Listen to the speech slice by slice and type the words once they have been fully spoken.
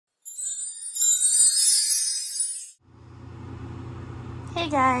Hey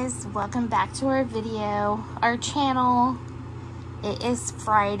guys, welcome back to our video, our channel. It is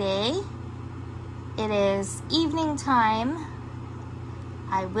Friday. It is evening time.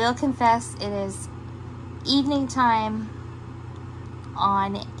 I will confess it is evening time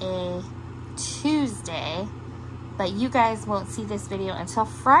on a Tuesday, but you guys won't see this video until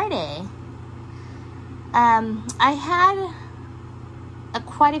Friday. I had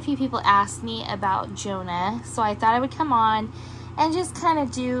quite a few people ask me about Jonah, so I thought I would come on and just kind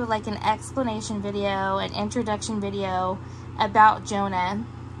of do like an explanation video, an introduction video about Jonah.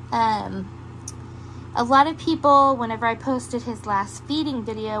 A lot of people, whenever I posted his last feeding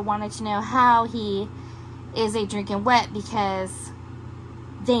video, wanted to know how he is a drinking wet, because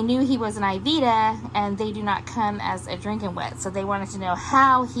they knew he was an Ivita and they do not come as a drinking wet. So they wanted to know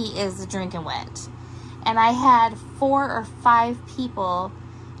how he is a drinking wet. And I had 4 or 5 people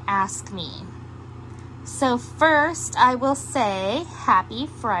ask me. So first, I will say happy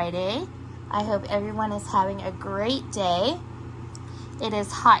Friday. I hope everyone is having a great day. It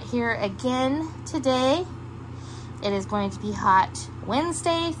is hot here again today. It is going to be hot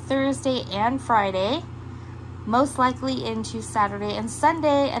Wednesday, Thursday, and Friday. Most likely into Saturday and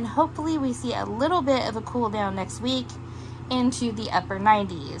Sunday. And hopefully we see a little bit of a cool down next week into the upper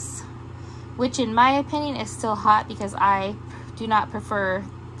 90s. Which in my opinion is still hot, because I do not prefer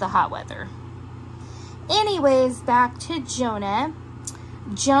the hot weather. Anyways, back to Jonah.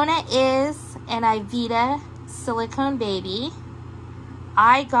 Jonah is an Ivita silicone baby.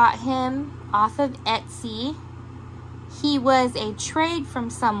 I got him off of Etsy. He was a trade from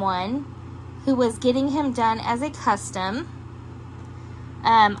someone who was getting him done as a custom.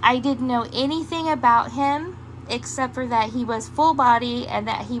 I didn't know anything about him except for that he was full body and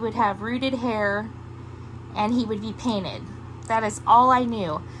that he would have rooted hair and he would be painted. That is all I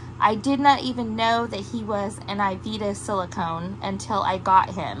knew. I did not even know that he was an Ivita silicone until I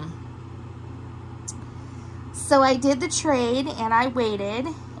got him. So I did the trade and I waited,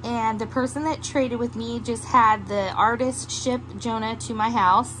 and the person that traded with me just had the artist ship Jonah to my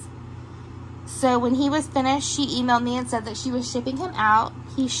house. So when he was finished, she emailed me and said that she was shipping him out.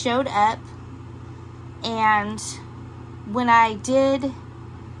 He showed up, and when I did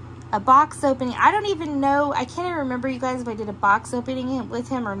a box opening, I don't even know, I can't even remember, you guys, if I did a box opening with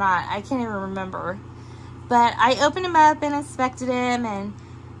him or not. I can't even remember. But I opened him up and inspected him,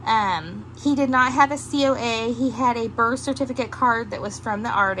 and he did not have a COA. He had a birth certificate card that was from the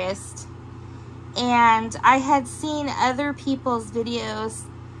artist. And I had seen other people's videos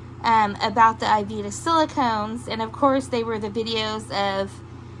about the Ivita silicones, and of course they were the videos of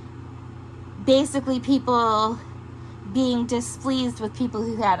basically people being displeased with people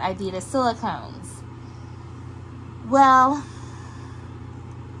who had Ivita silicones. Well,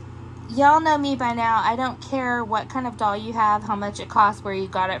 y'all know me by now. I don't care what kind of doll you have, how much it costs, where you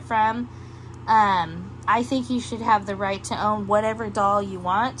got it from. I think you should have the right to own whatever doll you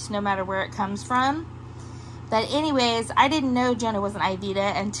want, no matter where it comes from. But anyways, I didn't know Jonah was an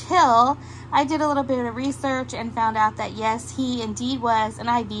Ivita until I did a little bit of research and found out that yes, he indeed was an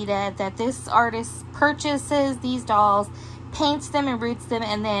Ivita, that this artist purchases these dolls, paints them and roots them,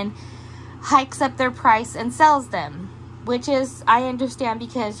 and then hikes up their price and sells them. Which is, I understand,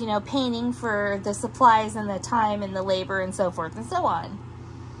 because, you know, painting for the supplies and the time and the labor and so forth and so on.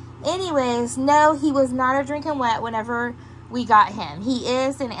 Anyways, no, he was not a drinking wet whenever we got him. He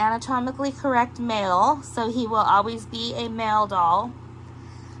is an anatomically correct male, so he will always be a male doll.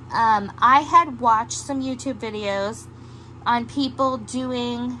 I had watched some YouTube videos on people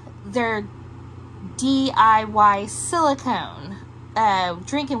doing their DIY silicone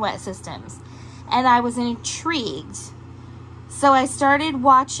drinking wet systems, and I was intrigued. So I started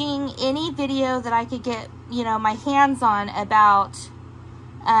watching any video that I could get, you know, my hands on about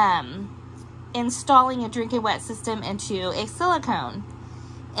installing a drinking wet system into a silicone.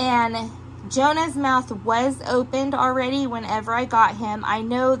 And Jonah's mouth was opened already whenever I got him. I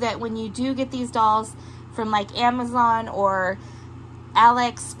know that when you do get these dolls from like Amazon or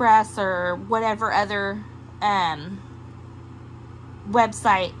AliExpress or whatever other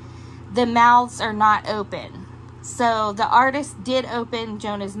website, the mouths are not open. So the artist did open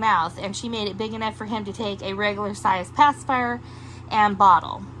Jonah's mouth, and she made it big enough for him to take a regular size pacifier and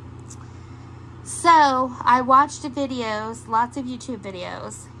bottle. So I watched the videos, lots of YouTube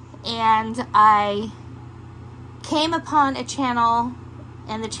videos, and I came upon a channel,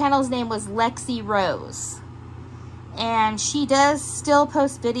 and the channel's name was Lexi Rose. And she does still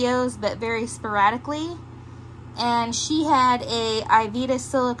post videos, but very sporadically. And she had a Ivita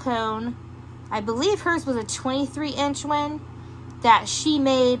silicone, I believe hers was a 23-inch one, that she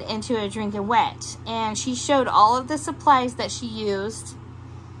made into a drinking wet. And she showed all of the supplies that she used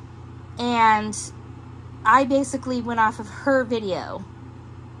And I basically went off of her video.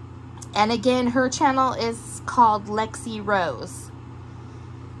 And again, her channel is called Lexi Rose.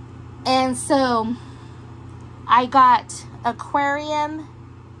 And so I got aquarium.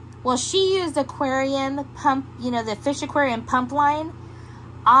 Well, she used aquarium pump, you know, the fish aquarium pump line.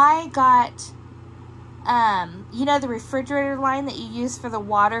 I got, you know, the refrigerator line that you use for the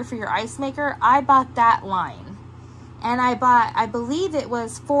water for your ice maker. I bought that line. And I bought, I believe it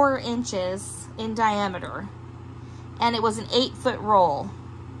was 4 inches in diameter. And it was an 8-foot roll.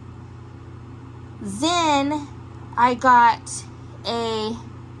 Then I got a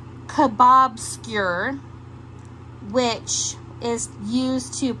kebab skewer, which is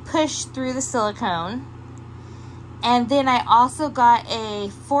used to push through the silicone. And then I also got a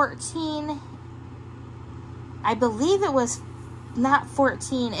 14, I believe it was not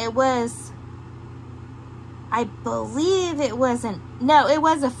 14, it was, I believe it wasn't, no, it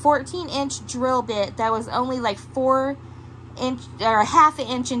was a 14-inch drill bit that was only like 4 inch or ½ an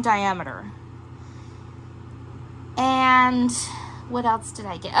inch in diameter. And what else did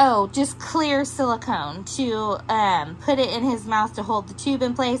I get? Oh, just clear silicone to put it in his mouth to hold the tube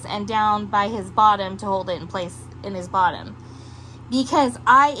in place, and down by his bottom to hold it in place in his bottom. Because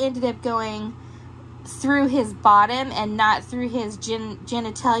I ended up going through his bottom and not through his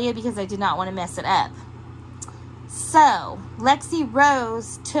genitalia because I did not want to mess it up. So, Lexi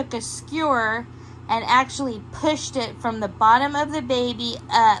Rose took a skewer and actually pushed it from the bottom of the baby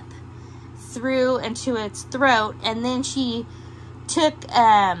up through into its throat, and then she took,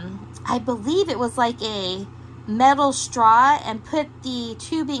 I believe it was like a metal straw, and put the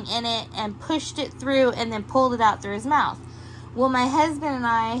tubing in it and pushed it through and then pulled it out through his mouth. Well, my husband and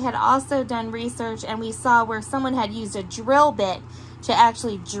I had also done research, and we saw where someone had used a drill bit to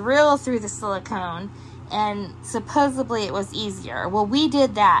actually drill through the silicone, and supposedly it was easier. Well, we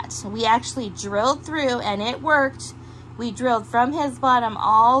did that. We actually drilled through, and it worked. We drilled from his bottom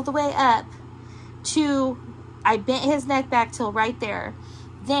all the way up to, I bent his neck back till right there.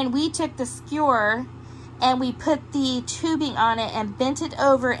 Then we took the skewer and we put the tubing on it and bent it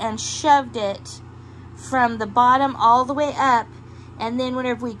over and shoved it from the bottom all the way up. And then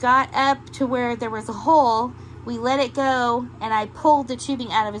whenever we got up to where there was a hole, we let it go, and I pulled the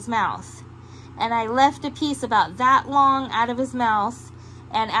tubing out of his mouth. And I left a piece about that long out of his mouth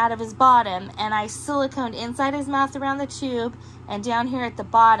and out of his bottom, and I siliconed inside his mouth around the tube and down here at the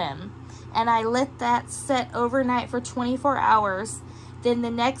bottom. And I let that set overnight for 24 hours. Then the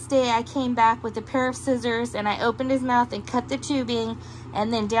next day I came back with a pair of scissors, and I opened his mouth and cut the tubing.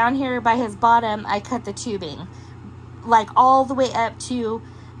 And then down here by his bottom, I cut the tubing. Like all the way up to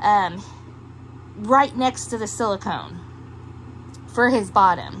right next to the silicone for his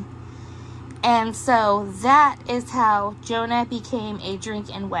bottom. And so that is how Jonah became a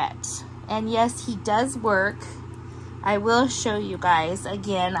drinking wet. And yes, he does work. I will show you guys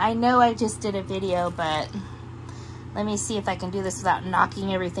again. I know I just did a video, but let me see if I can do this without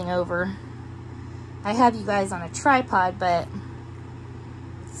knocking everything over. I have you guys on a tripod, but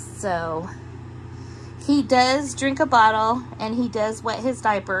so he does drink a bottle, and he does wet his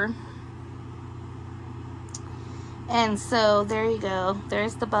diaper. And so there you go.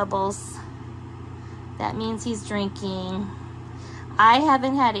 There's the bubbles. That means he's drinking. I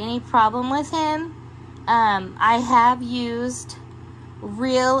haven't had any problem with him. I have used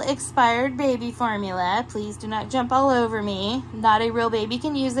real expired baby formula. Please do not jump all over me. Not a real baby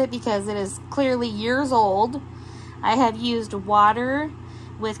can use it because it is clearly years old. I have used water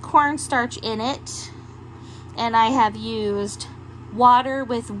with cornstarch in it. And I have used water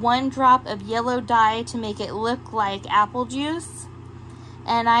with 1 drop of yellow dye to make it look like apple juice.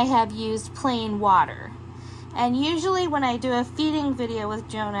 And I have used plain water. And usually when I do a feeding video with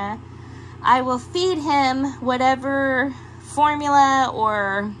Jonah, I will feed him whatever formula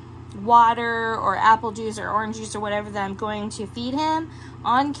or water or apple juice or orange juice or whatever that I'm going to feed him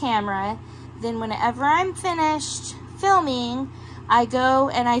on camera. Then whenever I'm finished filming, I go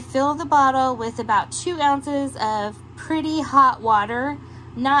and I fill the bottle with about 2 ounces of pretty hot water,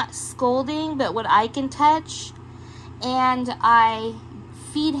 not scalding, but what I can touch. And I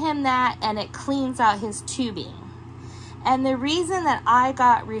feed him that, and it cleans out his tubing. And the reason that I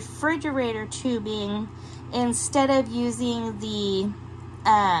got refrigerator tubing instead of using the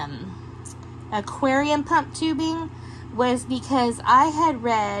aquarium pump tubing was because I had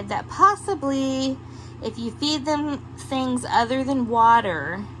read that possibly if you feed them things other than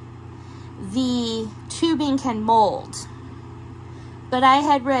water, the tubing can mold. But I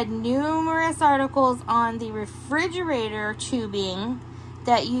had read numerous articles on the refrigerator tubing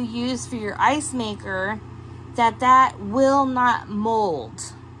that you use for your ice maker that will not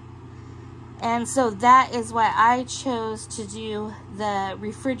mold. And so that is why I chose to do the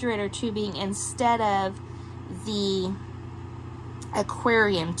refrigerator tubing instead of the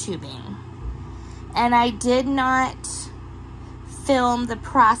aquarium tubing. And I did not film the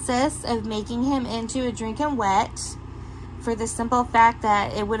process of making him into a drinking wet for the simple fact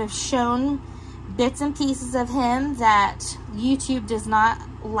that it would have shown bits and pieces of him that YouTube does not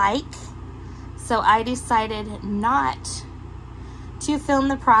like. So I decided not to film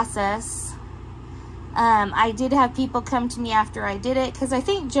the process. I did have people come to me after I did it, because I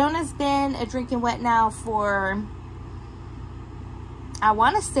think Jonah's been a drinking wet now for, I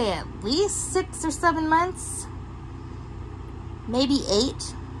want to say at least 6 or 7 months, maybe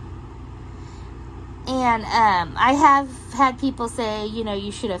 8. And I have had people say, you know,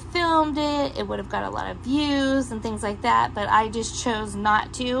 you should have filmed it. It would have got a lot of views and things like that. But I just chose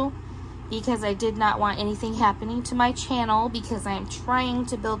not to, because I did not want anything happening to my channel, because I'm trying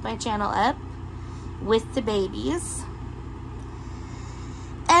to build my channel up with the babies.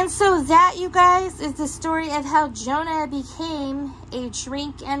 And so that, you guys, is the story of how Jonah became a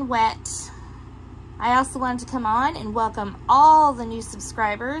drink and wet. I also wanted to come on and welcome all the new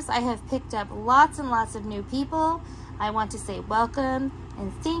subscribers. I have picked up lots and lots of new people. I want to say welcome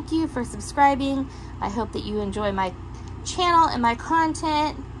and thank you for subscribing. I hope that you enjoy my channel and my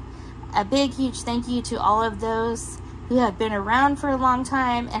content. A big, huge thank you to all of those who have been around for a long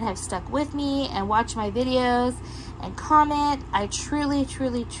time and have stuck with me and watch my videos and comment. I truly,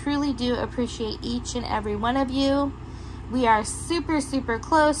 truly, truly do appreciate each and every one of you. We are super, super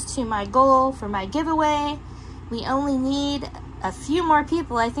close to my goal for my giveaway. We only need a few more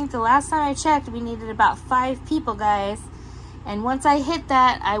people. I think the last time I checked, we needed about 5 people, guys. And once I hit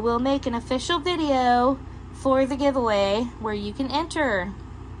that, I will make an official video for the giveaway where you can enter.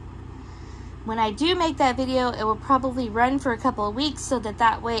 When I do make that video, it will probably run for a couple of weeks so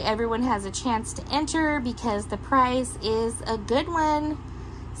that way everyone has a chance to enter, because the prize is a good one.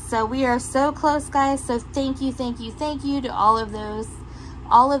 So we are so close, guys. So thank you, thank you, thank you to all of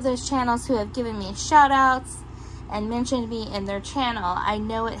those channels who have given me shout outs and mentioned me in their channel. I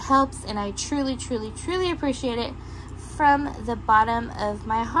know it helps, and I truly, truly, truly appreciate it from the bottom of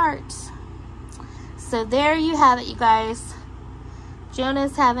my heart. So there you have it, you guys.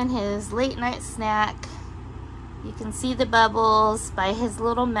 Jonah's having his late night snack. You can see the bubbles by his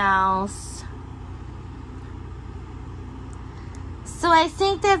little mouse. So I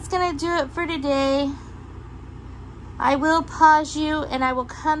think that's going to do it for today. I will pause you and I will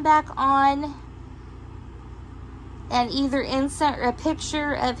come back on and either insert a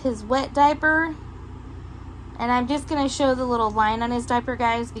picture of his wet diaper. And I'm just going to show the little line on his diaper,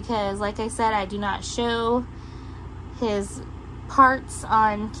 guys, because like I said, I do not show his parts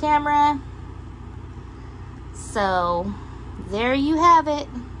on camera. So there you have it.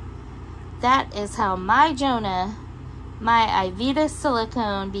 That is how my Jonah, my Ivita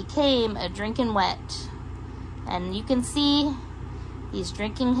silicone, became a drinking wet. And you can see he's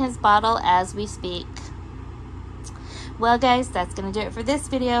drinking his bottle as we speak. Well, guys, that's going to do it for this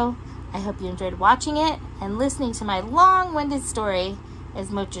video. I hope you enjoyed watching it and listening to my long-winded story as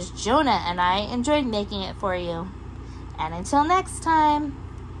much as Jonah and I enjoyed making it for you. And until next time,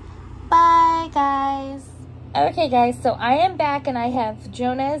 bye, guys. Okay, guys, so I am back and I have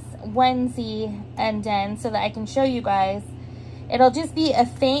Jonah's onesie undone so that I can show you guys. It'll just be a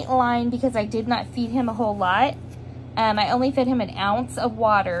faint line because I did not feed him a whole lot. I only fed him 1 ounce of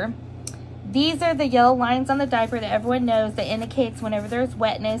water. These are the yellow lines on the diaper that everyone knows that indicates whenever there's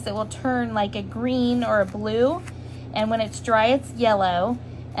wetness, it will turn like a green or a blue. And when it's dry, it's yellow.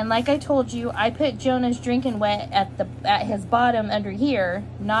 And like I told you, I put Jonah's drinking wet at his bottom under here,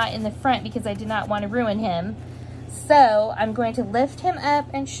 not in the front, because I did not want to ruin him. So I'm going to lift him up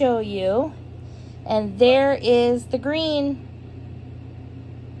and show you. And there is the green.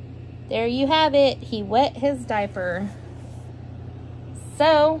 There you have it. He wet his diaper.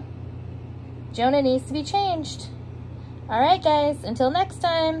 So Jonah needs to be changed. All right, guys, until next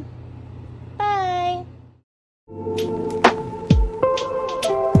time.